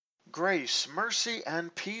Grace, mercy,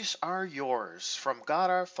 and peace are yours from God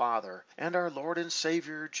our Father and our Lord and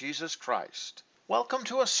Savior Jesus Christ. Welcome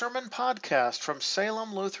to a sermon podcast from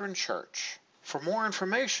Salem Lutheran Church. For more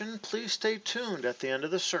information, please stay tuned at the end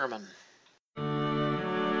of the sermon.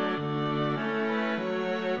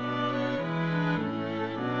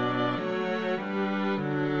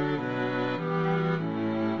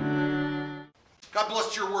 God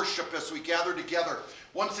bless your worship as we gather together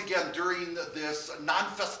once again during this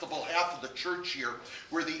non-festival half of the church year,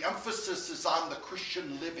 where the emphasis is on the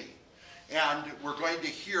Christian living. And we're going to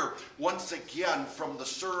hear once again from the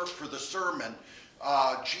sermon,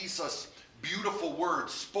 Jesus' beautiful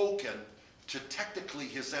words spoken to technically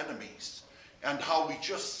his enemies, and how we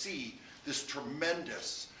just see this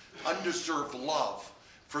tremendous, undeserved love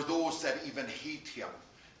for those that even hate him,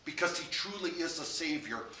 because he truly is a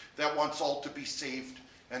Savior that wants all to be saved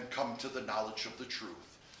and come to the knowledge of the truth.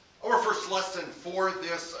 Our first lesson for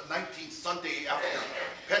this 19th Sunday after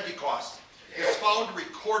Pentecost is found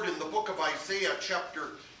recorded in the book of Isaiah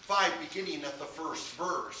chapter 5, beginning at the first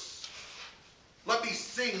verse. Let me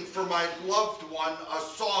sing for my loved one a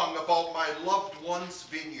song about my loved one's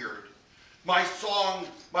vineyard. My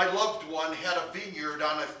loved one had a vineyard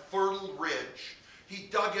on a fertile ridge. He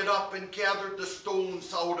dug it up and gathered the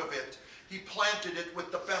stones out of it. He planted it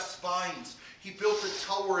with the best vines. He built a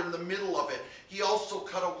tower in the middle of it. He also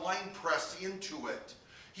cut a winepress into it.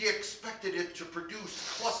 He expected it to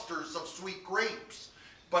produce clusters of sweet grapes,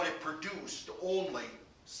 but it produced only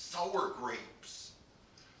sour grapes.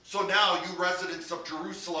 So now, you residents of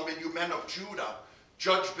Jerusalem and you men of Judah,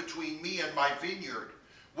 judge between me and my vineyard.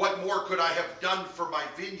 What more could I have done for my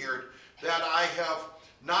vineyard that I have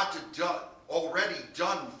not already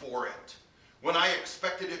done for it? When I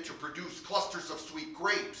expected it to produce clusters of sweet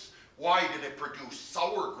grapes, why did it produce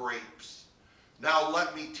sour grapes? Now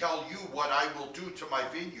let me tell you what I will do to my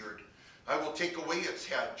vineyard. I will take away its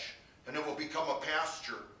hedge, and it will become a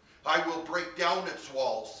pasture. I will break down its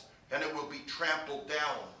walls, and it will be trampled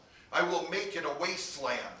down. I will make it a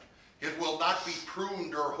wasteland. It will not be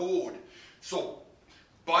pruned or hoed, so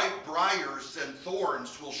briars and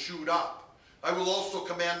thorns will shoot up. I will also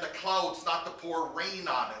command the clouds not to pour rain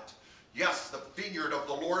on it. Yes, the vineyard of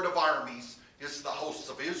the Lord of armies is the house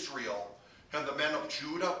of Israel, and the men of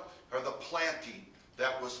Judah are the planting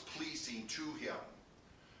that was pleasing to him.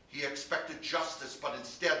 He expected justice, but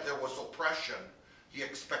instead there was oppression. He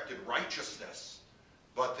expected righteousness,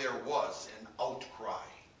 but there was an outcry.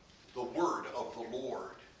 The word of the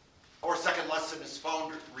Lord. Our second lesson is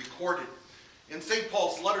found recorded in St.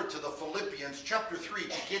 Paul's letter to the Philippians, chapter 3,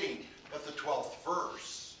 beginning at the 12th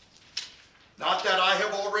verse. Not that I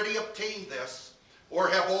have already obtained this, or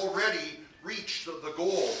have already reached the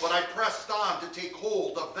goal, but I pressed on to take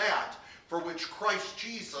hold of that for which Christ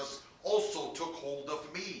Jesus also took hold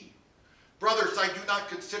of me. Brothers, I do not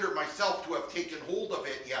consider myself to have taken hold of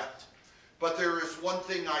it yet, but there is one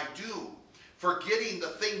thing I do, forgetting the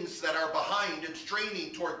things that are behind and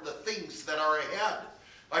straining toward the things that are ahead.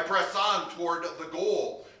 I press on toward the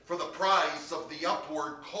goal for the prize of the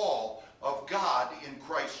upward call of God in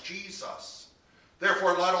Christ Jesus.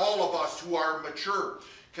 Therefore, let all of us who are mature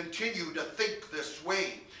continue to think this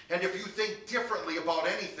way. And if you think differently about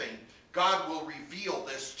anything, God will reveal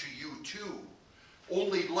this to you too.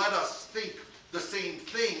 Only let us think the same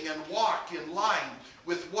thing and walk in line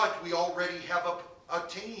with what we already have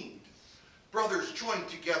attained. Brothers, join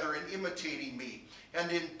together in imitating me and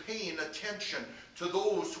in paying attention to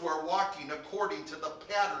those who are walking according to the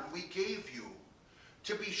pattern we gave you.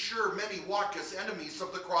 To be sure, many walk as enemies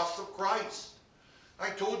of the cross of Christ. I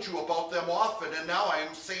told you about them often, and now I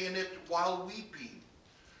am saying it while weeping.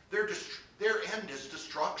 Their end is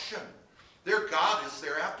destruction. Their God is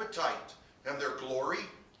their appetite, and their glory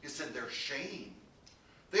is in their shame.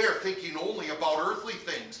 They are thinking only about earthly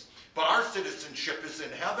things, but our citizenship is in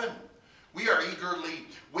heaven. We are eagerly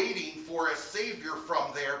waiting for a Savior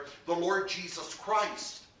from there, the Lord Jesus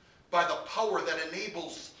Christ. By the power that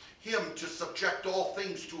enables him to subject all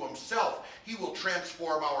things to himself, he will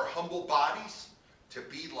transform our humble bodies to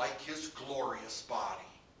be like his glorious body.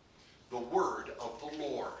 The word of the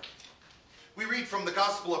Lord. We read from the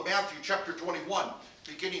Gospel of Matthew, chapter 21,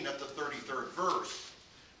 beginning at the 33rd verse.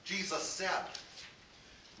 Jesus said,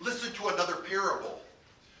 "Listen to another parable.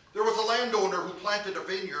 There was a landowner who planted a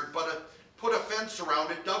vineyard, but put a fence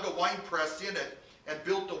around it, dug a winepress in it, and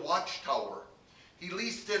built a watchtower. He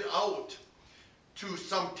leased it out to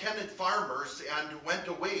some tenant farmers and went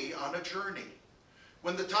away on a journey.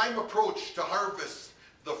 When the time approached to harvest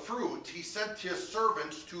the fruit, he sent his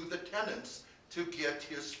servants to the tenants to get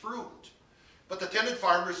his fruit. But the tenant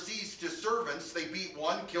farmers seized his servants. They beat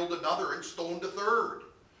one, killed another, and stoned a third.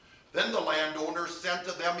 Then the landowner sent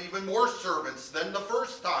to them even more servants than the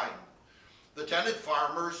first time. The tenant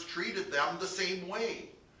farmers treated them the same way.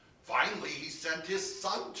 Finally, he sent his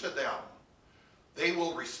son to them. They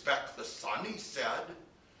will respect the son, he said.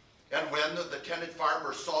 And when the tenant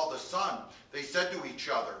farmers saw the son, they said to each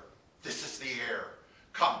other, this is the heir.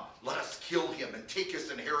 Come, let us kill him and take his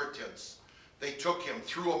inheritance. They took him,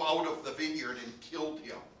 threw him out of the vineyard, and killed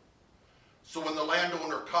him. So when the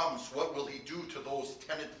landowner comes, what will he do to those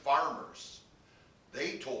tenant farmers?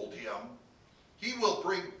 They told him, he will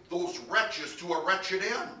bring those wretches to a wretched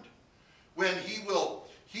end. When he will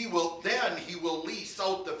lease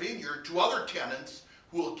out the vineyard to other tenants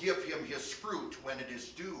who will give him his fruit when it is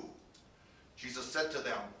due. Jesus said to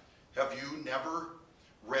them, have you never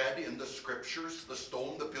read in the scriptures, the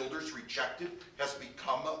stone the builders rejected has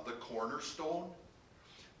become the cornerstone?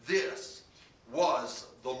 This was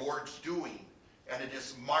the Lord's doing, and it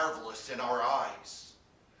is marvelous in our eyes.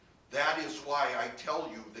 That is why I tell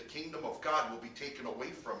you, the kingdom of God will be taken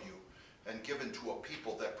away from you and given to a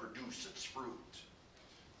people that produce its fruit.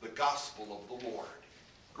 The gospel of the Lord.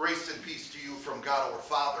 Grace and peace to you from God our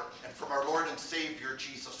Father and from our Lord and Savior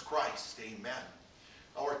Jesus Christ. Amen.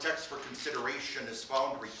 Our text for consideration is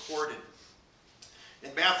found recorded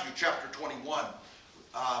in Matthew chapter 21,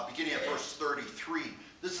 beginning at verse 33.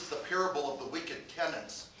 This is the parable of the wicked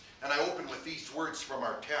tenants, and I open with these words from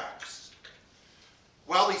our text.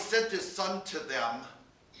 While he sent his son to them,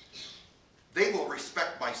 they will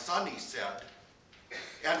respect my son, he said.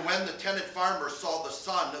 And when the tenant farmers saw the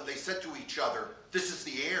son, they said to each other, this is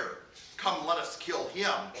the heir. Come, let us kill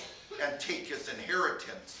him and take his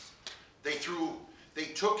inheritance. They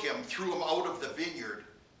took him, threw him out of the vineyard,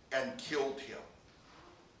 and killed him.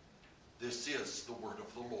 This is the word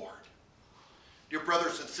of the Lord. Dear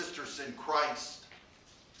brothers and sisters in Christ,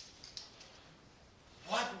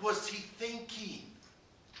 what was he thinking?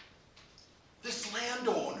 This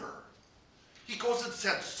landowner. He goes and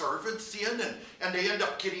sends servants in, and they end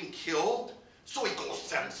up getting killed. So he goes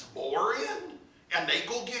sends more in, and they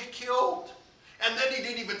go get killed. And then he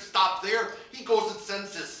didn't even stop there. He goes and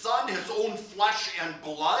sends his son, his own flesh and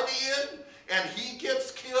blood in, and he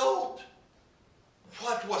gets killed.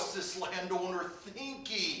 What was this landowner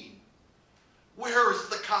thinking? Where is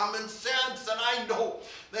the common sense? And I know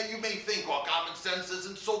that you may think, well, common sense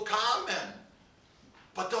isn't so common.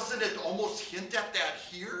 But doesn't it almost hint at that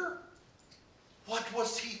here? What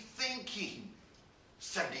was he thinking?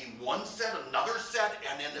 Sending one set, another set,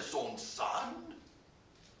 and then his own son?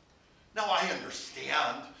 Now I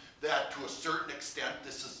understand that to a certain extent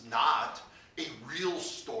this is not a real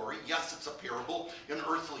story. Yes, it's a parable, an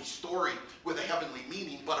earthly story with a heavenly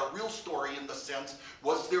meaning, but a real story in the sense,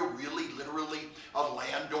 was there really literally a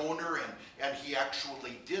landowner and he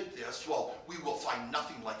actually did this? Well, we will find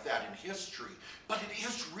nothing like that in history. But it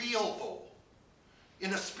is real though.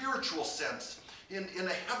 In a spiritual sense, in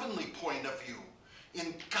a heavenly point of view,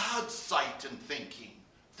 in God's sight and thinking,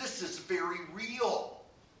 this is very real.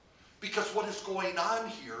 Because what is going on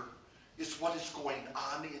here is what is going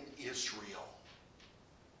on in Israel.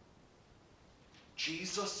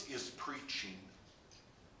 Jesus is preaching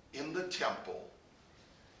in the temple.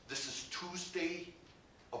 This is Tuesday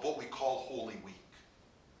of what we call Holy Week.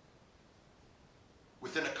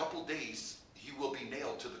 Within a couple days, he will be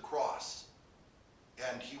nailed to the cross,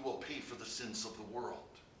 and he will pay for the sins of the world.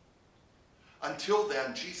 Until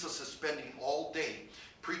then, Jesus is spending all day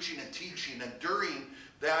preaching and teaching, and during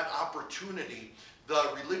that opportunity,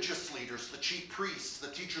 the religious leaders, the chief priests, the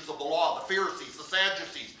teachers of the law, the Pharisees, the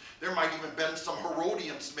Sadducees, there might even been some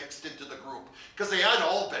Herodians mixed into the group, because they had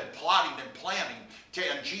all been plotting and planning to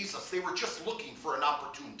end Jesus. They were just looking for an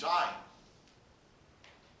opportune time.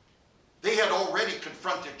 They had already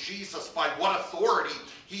confronted Jesus by what authority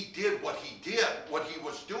he did what he did, what he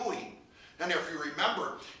was doing. And if you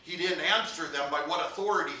remember, he didn't answer them by what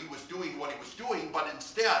authority he was doing what he was doing, but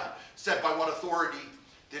instead said, by what authority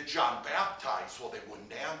did John baptize? Well, they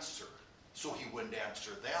wouldn't answer, so he wouldn't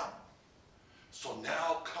answer them. So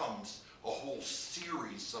now comes a whole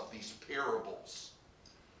series of these parables.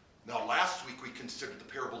 Now, last week we considered the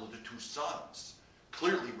parable of the two sons,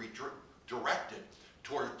 clearly directed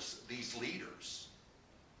towards these leaders.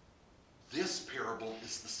 This parable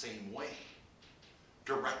is the same way,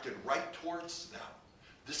 directed right towards them.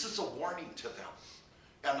 This is a warning to them,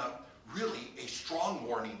 and really a strong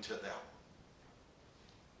warning to them.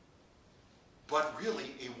 But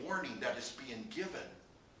really a warning that is being given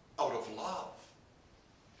out of love.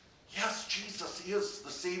 Yes, Jesus is the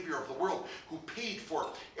Savior of the world who paid for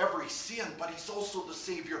every sin, but he's also the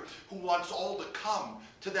Savior who wants all to come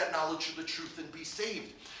to that knowledge of the truth and be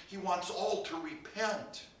saved. He wants all to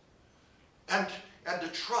repent. And and to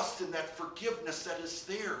trust in that forgiveness that is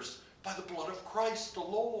theirs by the blood of Christ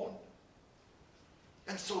alone.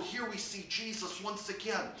 And so here we see Jesus once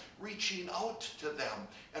again reaching out to them,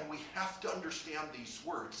 and we have to understand these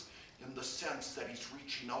words in the sense that he's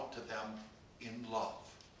reaching out to them in love.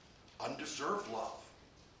 Undeserved love,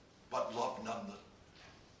 but love none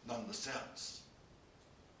the sense.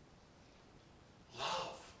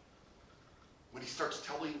 Love. When he starts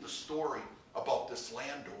telling the story about this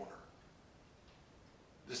landowner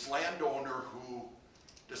who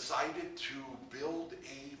decided to build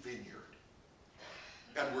a vineyard.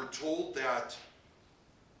 And we're told that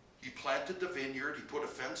he planted the vineyard, he put a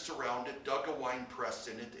fence around it, dug a wine press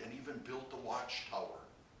in it, and even built a watchtower.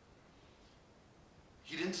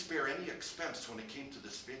 He didn't spare any expense when it came to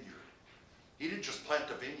this vineyard. He didn't just plant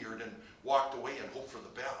a vineyard and walked away and hope for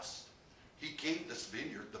the best. He gave this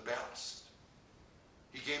vineyard the best.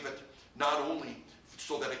 He gave it not only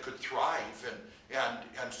so that it could thrive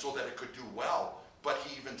and so that it could do well, but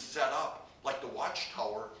he even set up, like the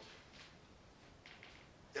watchtower,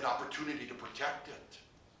 an opportunity to protect it,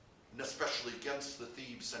 and especially against the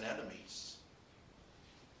thieves and enemies.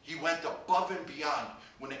 He went above and beyond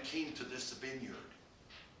when it came to this vineyard.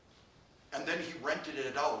 And then he rented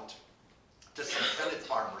it out to some tenant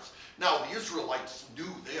farmers. Now, the Israelites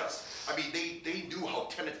knew this. I mean, they knew how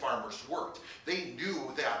tenant farmers worked. They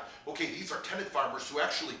knew that, okay, these are tenant farmers who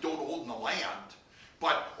actually don't own the land,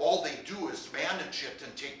 but all they do is manage it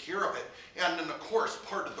and take care of it. And then, of course,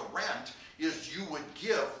 part of the rent is you would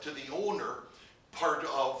give to the owner part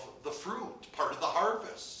of the fruit, part of the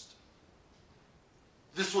harvest.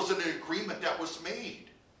 This was an agreement that was made.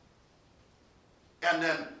 And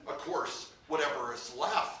then, of course, whatever is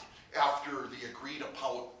left after the agreed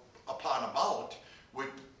upon amount would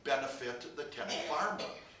benefit the tenant farmer.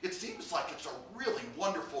 It seems like it's a really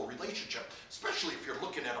wonderful relationship, especially if you're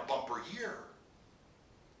looking at a bumper year.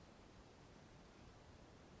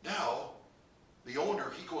 Now, the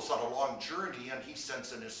owner, he goes on a long journey and he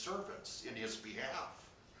sends in his servants in his behalf.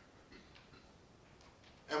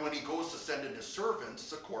 And when he goes to send in his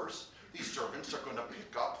servants, of course, these servants are going to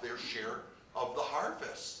pick up their share of the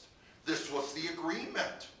harvest. This was the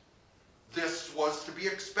agreement. This was to be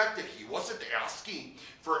expected. He wasn't asking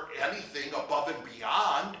for anything above and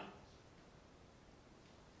beyond.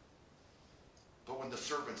 But when the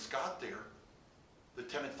servants got there, the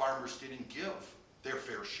tenant farmers didn't give their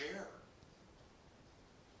fair share.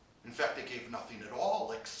 In fact, they gave nothing at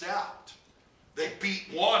all, except they beat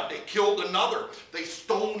one, they killed another, they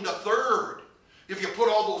stoned a third. If you put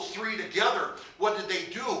all those three together, what did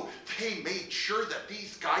they do? They made sure that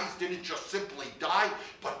these guys didn't just simply die,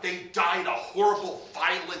 but they died a horrible,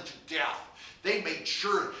 violent death. They made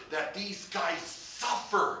sure that these guys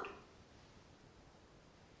suffered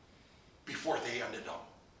before they ended up.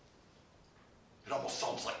 It almost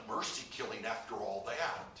sounds like mercy killing after all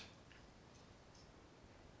that.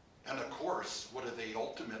 And of course, what are they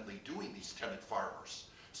ultimately doing, these tenant farmers?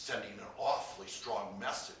 Sending an awfully strong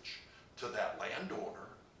message to that landowner.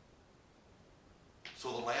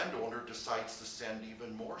 So the landowner decides to send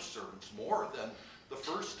even more servants, more than the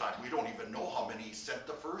first time. We don't even know how many he sent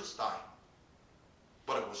the first time,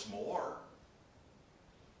 but it was more.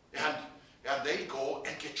 And they go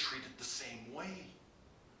and get treated the same way.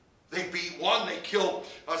 They beat one, they killed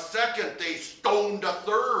a second, they stoned a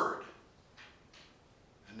third.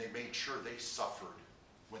 And they made sure they suffered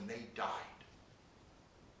when they died.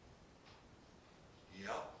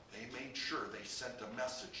 Yep, they made sure they sent a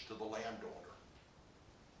message to the landowner.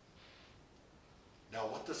 Now,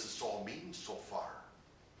 what does this all mean so far?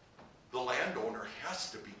 The landowner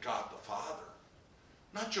has to be God the Father.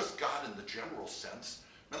 Not just God in the general sense.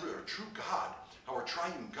 Remember, our true God, our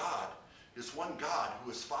triune God, is one God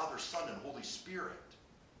who is Father, Son, and Holy Spirit.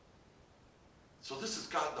 So this is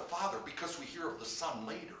God the Father because we hear of the Son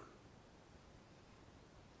later.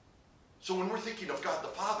 So when we're thinking of God the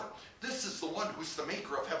Father, this is the one who's the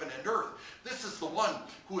maker of heaven and earth. This is the one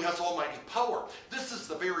who has almighty power. This is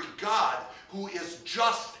the very God who is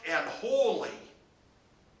just and holy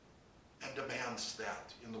and demands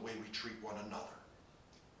that in the way we treat one another.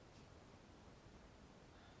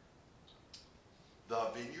 The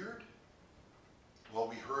vineyard, well,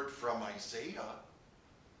 we heard from Isaiah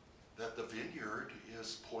that the vineyard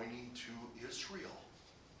is pointing to Israel.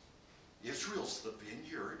 Israel's the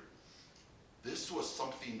vineyard. This was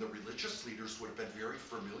something the religious leaders would have been very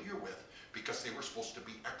familiar with because they were supposed to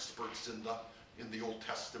be experts in the Old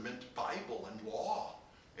Testament Bible and law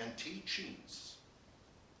and teachings.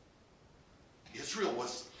 Israel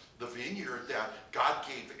was the vineyard that God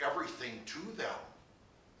gave everything to them.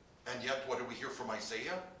 And yet, what do we hear from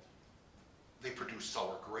Isaiah? They produce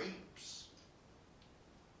sour grapes.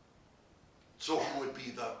 So who would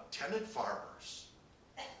be the tenant farmers?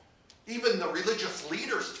 Even the religious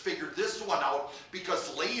leaders figured this one out,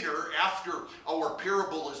 because later, after our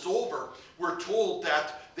parable is over, we're told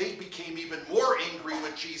that they became even more angry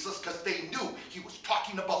with Jesus because they knew he was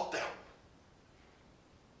talking about them.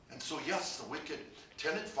 And so yes, the wicked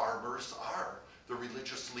tenant farmers are the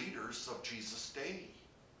religious leaders of Jesus' day.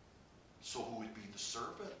 So who would be the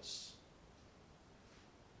servants?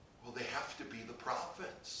 Well, they have to be the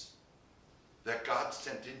prophets that God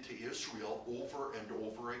sent into Israel over and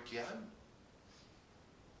over again.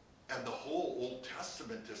 And the whole Old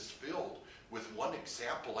Testament is filled with one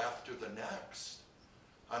example after the next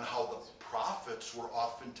on how the prophets were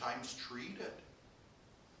oftentimes treated.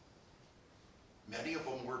 Many of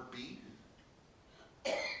them were beaten.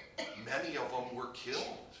 Many of them were killed.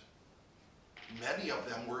 Many of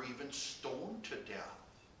them were even stoned to death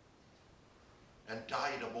and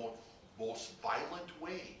died a most violent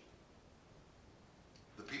way.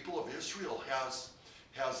 The people of Israel has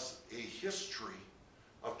a history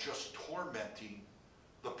of just tormenting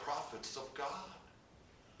the prophets of God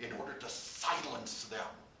in order to silence them,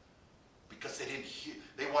 because they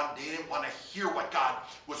didn't want to hear what God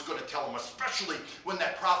was going to tell them, especially when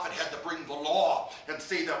that prophet had to bring the law and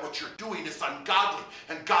say that what you're doing is ungodly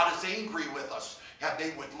and God is angry with us. And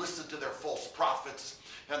they would listen to their false prophets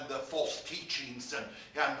and the false teachings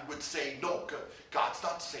and would say, no, God's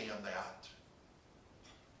not saying that.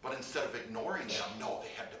 But instead of ignoring them, no, they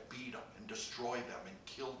had to beat them and destroy them and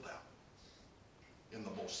kill them in the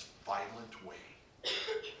most violent way.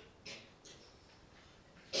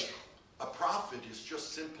 A prophet is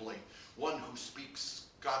just simply one who speaks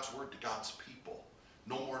God's word to God's people,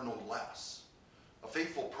 no more, no less. A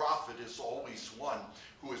faithful prophet is always one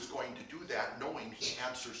who is going to do that, knowing he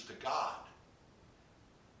answers to God.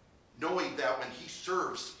 Knowing that when he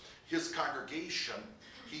serves his congregation,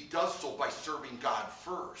 he does so by serving God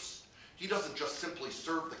first. He doesn't just simply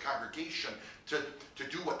serve the congregation to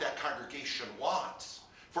do what that congregation wants.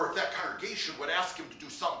 For if that congregation would ask him to do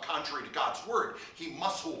something contrary to God's word, he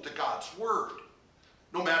must hold to God's word,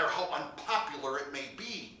 no matter how unpopular it may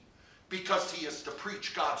be, because he is to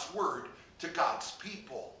preach God's word to God's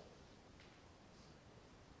people.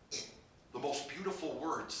 The most beautiful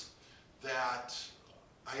words that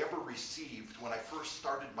I ever received when I first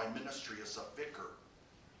started my ministry as a vicar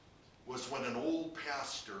was when an old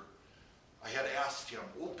pastor, I had asked him,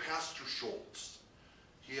 old Pastor Schultz,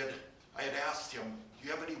 I had asked him, do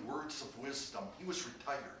you have any words of wisdom? He was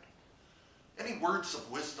retired. Any words of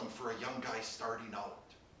wisdom for a young guy starting out?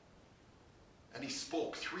 And he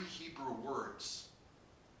spoke 3 Hebrew words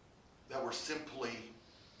that were simply,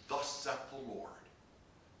 thus saith the Lord.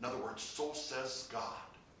 In other words, so says God.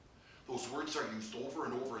 Those words are used over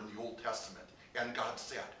and over in the Old Testament. And God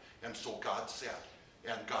said, and so God said,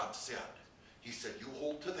 and God said. He said, you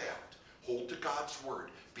hold to that. Hold to God's word.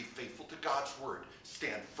 Be faithful to God's word.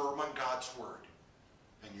 Stand firm on God's word.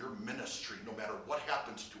 And your ministry, no matter what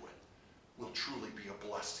happens to it, will truly be a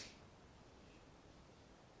blessing.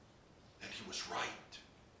 And he was right.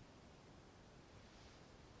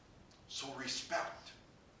 So respect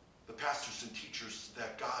the pastors and teachers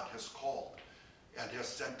that God has called and has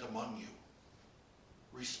sent among you.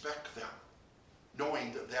 Respect them,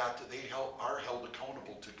 knowing that they are held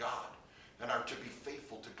accountable to God and are to be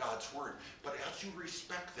faithful to God's word. But as you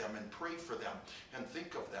respect them and pray for them and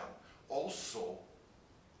think of them, also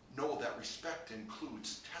know that respect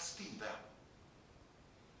includes testing them.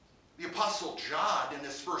 The Apostle John, in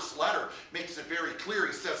his first letter, makes it very clear.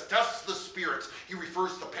 He says, test the spirits. He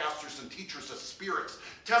refers to pastors and teachers as spirits.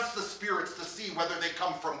 Test the spirits to see whether they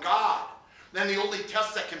come from God. Then the only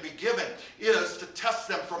test that can be given is to test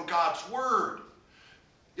them from God's word.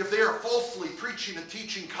 If they are falsely preaching and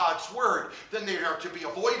teaching God's word, then they are to be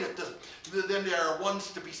avoided. Then they are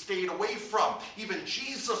ones to be stayed away from. Even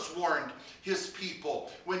Jesus warned his people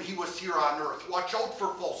when he was here on earth. Watch out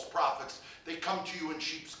for false prophets. They come to you in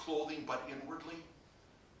sheep's clothing, but inwardly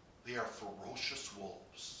they are ferocious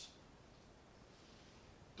wolves.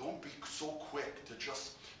 Don't be so quick to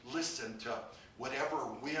just listen to whatever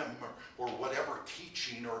whim or whatever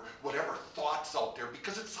teaching or whatever thoughts out there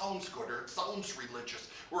because it sounds good or it sounds religious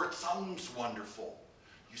or it sounds wonderful.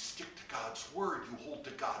 You stick to God's word, you hold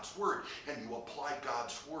to God's word, and you apply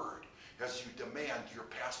God's word as you demand your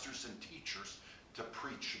pastors and teachers to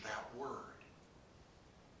preach that word.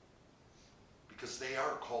 Because they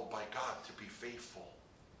are called by God to be faithful.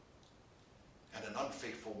 And an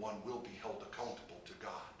unfaithful one will be held accountable to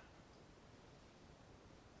God.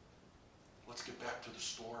 Let's get back to the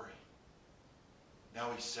story. Now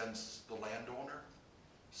he sends the landowner,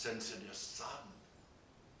 sends in his son.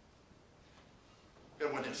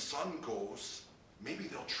 And when his son goes, maybe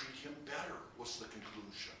they'll treat him better, was the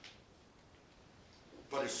conclusion.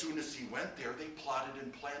 But as soon as he went there, they plotted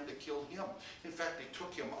and planned to kill him. In fact, they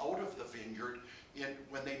took him out of the vineyard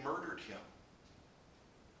when they murdered him.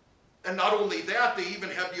 And not only that, they even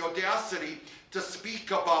had the audacity to speak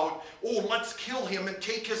about, oh, let's kill him and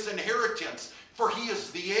take his inheritance, for he is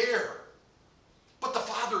the heir. But the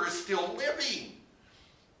father is still living.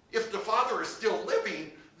 If the father is still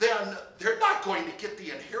living, then they're not going to get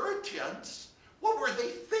the inheritance. What were they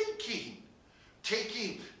thinking?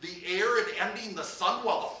 Taking the heir and ending the son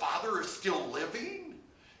while the father is still living?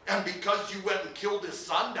 And because you went and killed his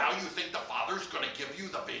son, now you think the father's going to give you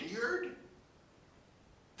the vineyard?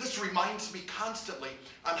 This reminds me constantly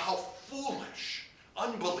on how foolish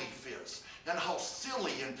unbelief is, and how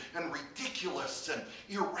silly and ridiculous and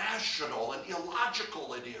irrational and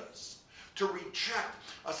illogical it is to reject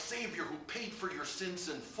a Savior who paid for your sins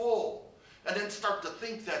in full, and then start to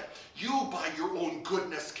think that you by your own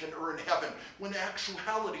goodness can earn heaven, when in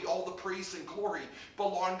actuality all the praise and glory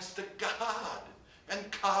belongs to God and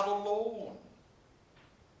God alone.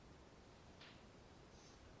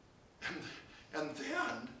 And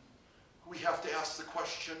then we have to ask the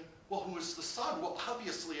question, well, who is the Son? Well,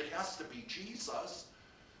 obviously it has to be Jesus.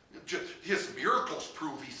 His miracles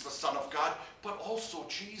prove he's the Son of God, but also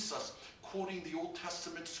Jesus quoting the Old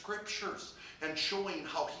Testament scriptures and showing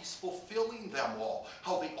how he's fulfilling them all,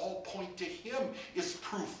 how they all point to him, is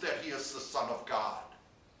proof that he is the Son of God.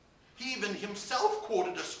 He even himself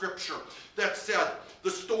quoted a scripture that said,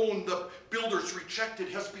 the stone the builders rejected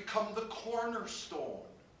has become the cornerstone.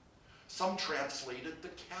 Some translated the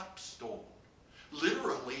capstone.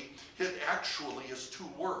 Literally, it actually is two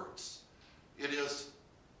words. It is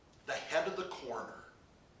the head of the corner.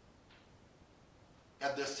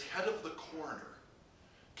 And this head of the corner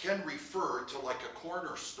can refer to like a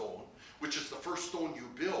cornerstone, which is the first stone you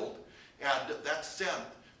build, and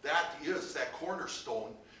that is that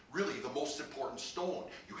cornerstone, really the most important stone.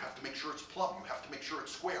 You have to make sure it's plumb. You have to make sure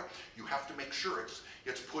it's square. You have to make sure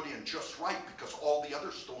it's put in just right, because all the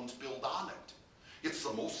other stones build on it. It's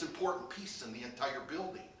the most important piece in the entire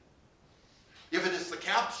building. If it is the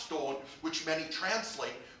capstone, which many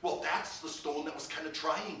translate, well, that's the stone that was kind of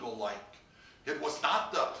triangle-like. It was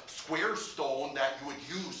not the square stone that you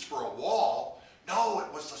would use for a wall. No,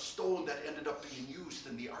 it was a stone that ended up being used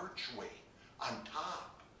in the archway on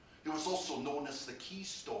top. It was also known as the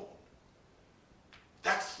keystone.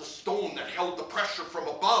 That's the stone that held the pressure from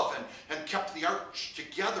above and kept the arch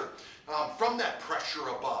together from that pressure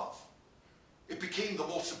above. It became the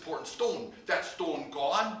most important stone. That stone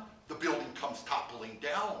gone, the building comes toppling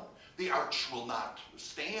down. The arch will not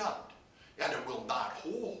stand, and it will not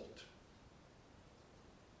hold.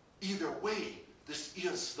 Either way, this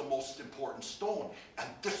is the most important stone, and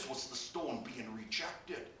this was the stone being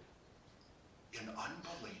rejected in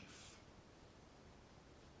unbelief.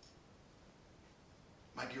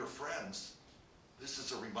 My dear friends, this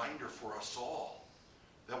is a reminder for us all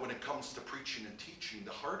that when it comes to preaching and teaching,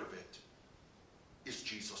 the heart of it is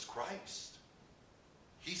Jesus Christ.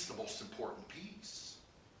 He's the most important piece.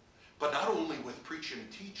 But not only with preaching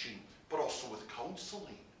and teaching, but also with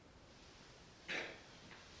counseling.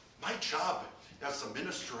 My job as a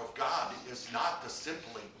minister of God is not to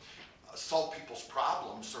simply solve people's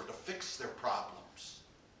problems or to fix their problems.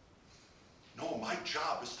 No, my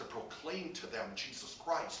job is to proclaim to them Jesus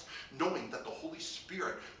Christ, knowing that the Holy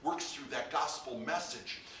Spirit works through that gospel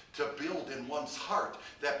message to build in one's heart,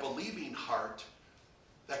 that believing heart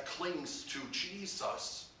that clings to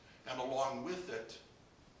Jesus, and along with it,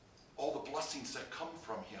 all the blessings that come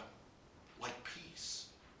from him, like peace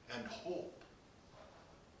and hope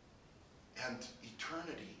and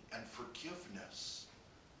eternity and forgiveness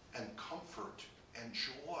and comfort and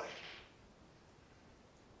joy.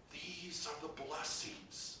 These are the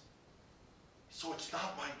blessings. So it's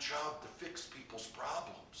not my job to fix people's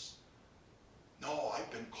problems. No, I've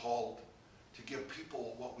been called to give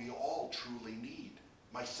people what we all truly need,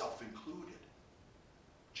 myself included.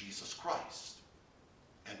 Jesus Christ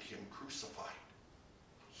and him crucified.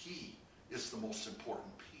 He is the most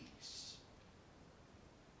important piece.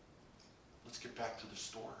 Let's get back to the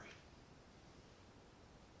story.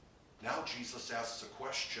 Now Jesus asks a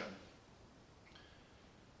question.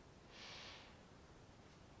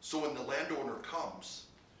 So when the landowner comes,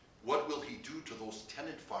 what will he do to those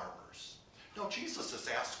tenant farmers? Now Jesus has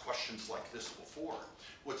asked questions like this before.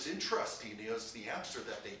 What's interesting is the answer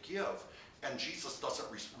that they give, and Jesus doesn't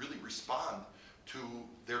really respond to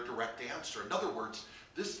their direct answer. In other words,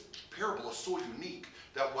 this parable is so unique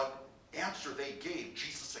that what answer they gave,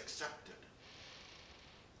 Jesus accepted.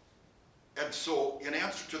 And so, in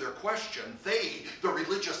answer to their question, they, the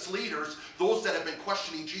religious leaders, those that have been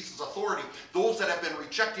questioning Jesus' authority, those that have been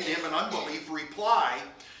rejecting him in unbelief, reply,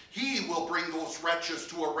 he will bring those wretches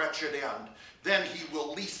to a wretched end. Then he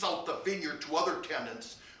will lease out the vineyard to other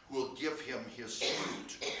tenants who will give him his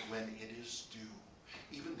fruit when it is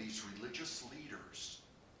due. Even these religious leaders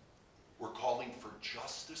were calling for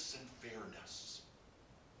justice and fairness.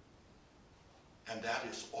 And that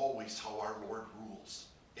is always how our Lord rules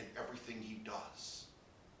in everything he does.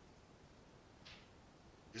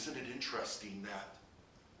 Isn't it interesting that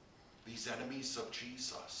these enemies of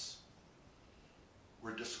Jesus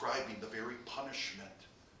were describing the very punishment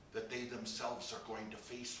that they themselves are going to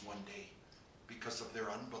face one day because of their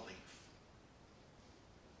unbelief?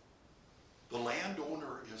 The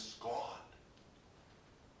landowner is gone.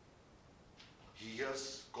 He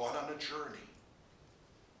has gone on a journey,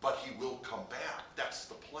 but he will come back. That's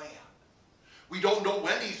the plan. We don't know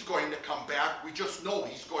when he's going to come back. We just know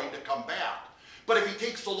he's going to come back. But if he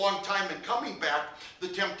takes a long time in coming back, the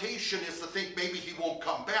temptation is to think maybe he won't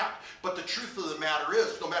come back. But the truth of the matter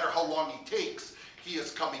is, no matter how long he takes, he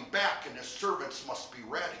is coming back, and his servants must be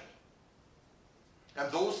ready.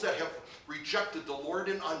 And those that have rejected the Lord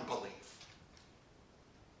in unbelief,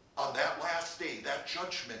 on that last day, that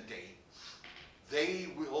judgment day, they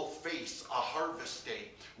will face a harvest day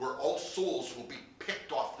where all souls will be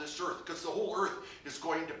picked off this earth, because the whole earth is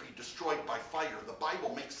going to be destroyed by fire. The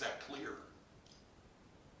Bible makes that clear.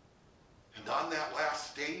 And on that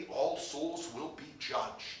last day, all souls will be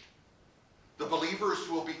judged. The believers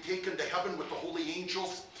will be taken to heaven with the holy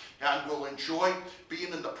angels and will enjoy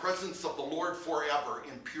being in the presence of the Lord forever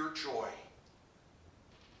in pure joy.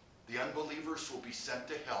 The unbelievers will be sent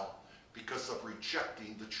to hell because of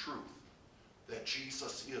rejecting the truth that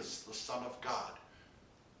Jesus is the Son of God,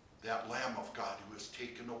 that Lamb of God who has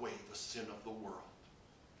taken away the sin of the world.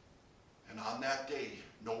 And on that day,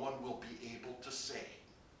 no one will be able to say,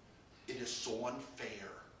 it is so unfair.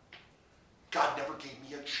 God never gave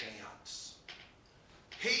me a chance.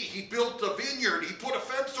 Hey, he built a vineyard. He put a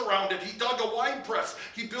fence around it. He dug a wine press.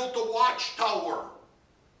 He built a watchtower.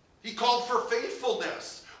 He called for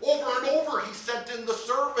faithfulness. Over and over, he sent in the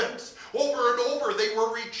servants. Over and over, they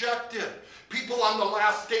were rejected. People on the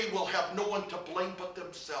last day will have no one to blame but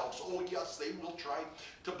themselves. Oh, yes, they will try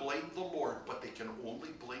to blame the Lord, but they can only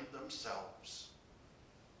blame themselves.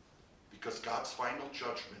 Because God's final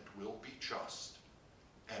judgment will be just,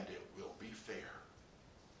 and it will be fair.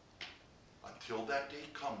 Until that day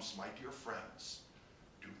comes, my dear friends,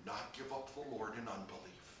 do not give up the Lord in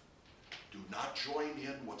unbelief. Do not join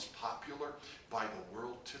in what's popular by the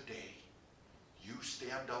world today. You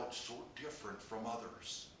stand out so different from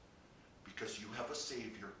others because you have a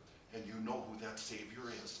Savior, and you know who that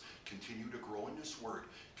Savior is. Continue to grow in his word.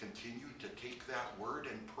 Continue to take that word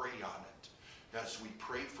and pray on it as we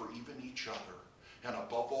pray for even each other. And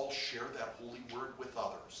above all, share that holy word with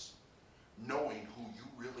others, knowing who you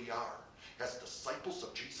really are. As disciples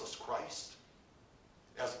of Jesus Christ,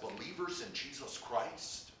 as believers in Jesus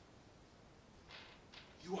Christ,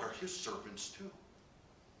 you are his servants too.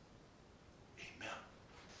 Amen.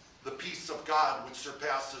 The peace of God, which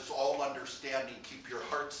surpasses all understanding, keep your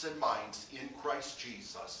hearts and minds in Christ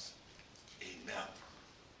Jesus. Amen.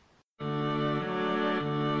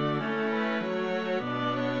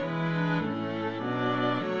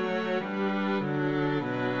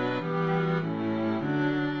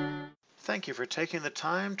 Thank you for taking the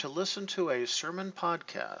time to listen to a sermon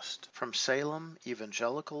podcast from Salem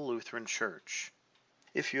Evangelical Lutheran Church.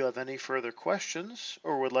 If you have any further questions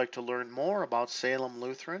or would like to learn more about Salem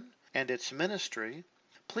Lutheran and its ministry,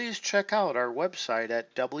 please check out our website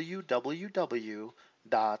at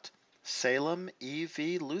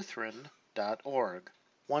www.salemevlutheran.org.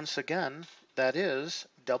 Once again, that is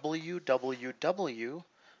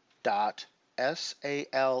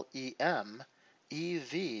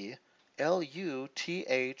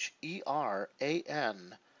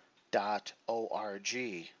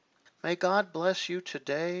May God bless you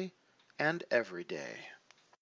today and every day.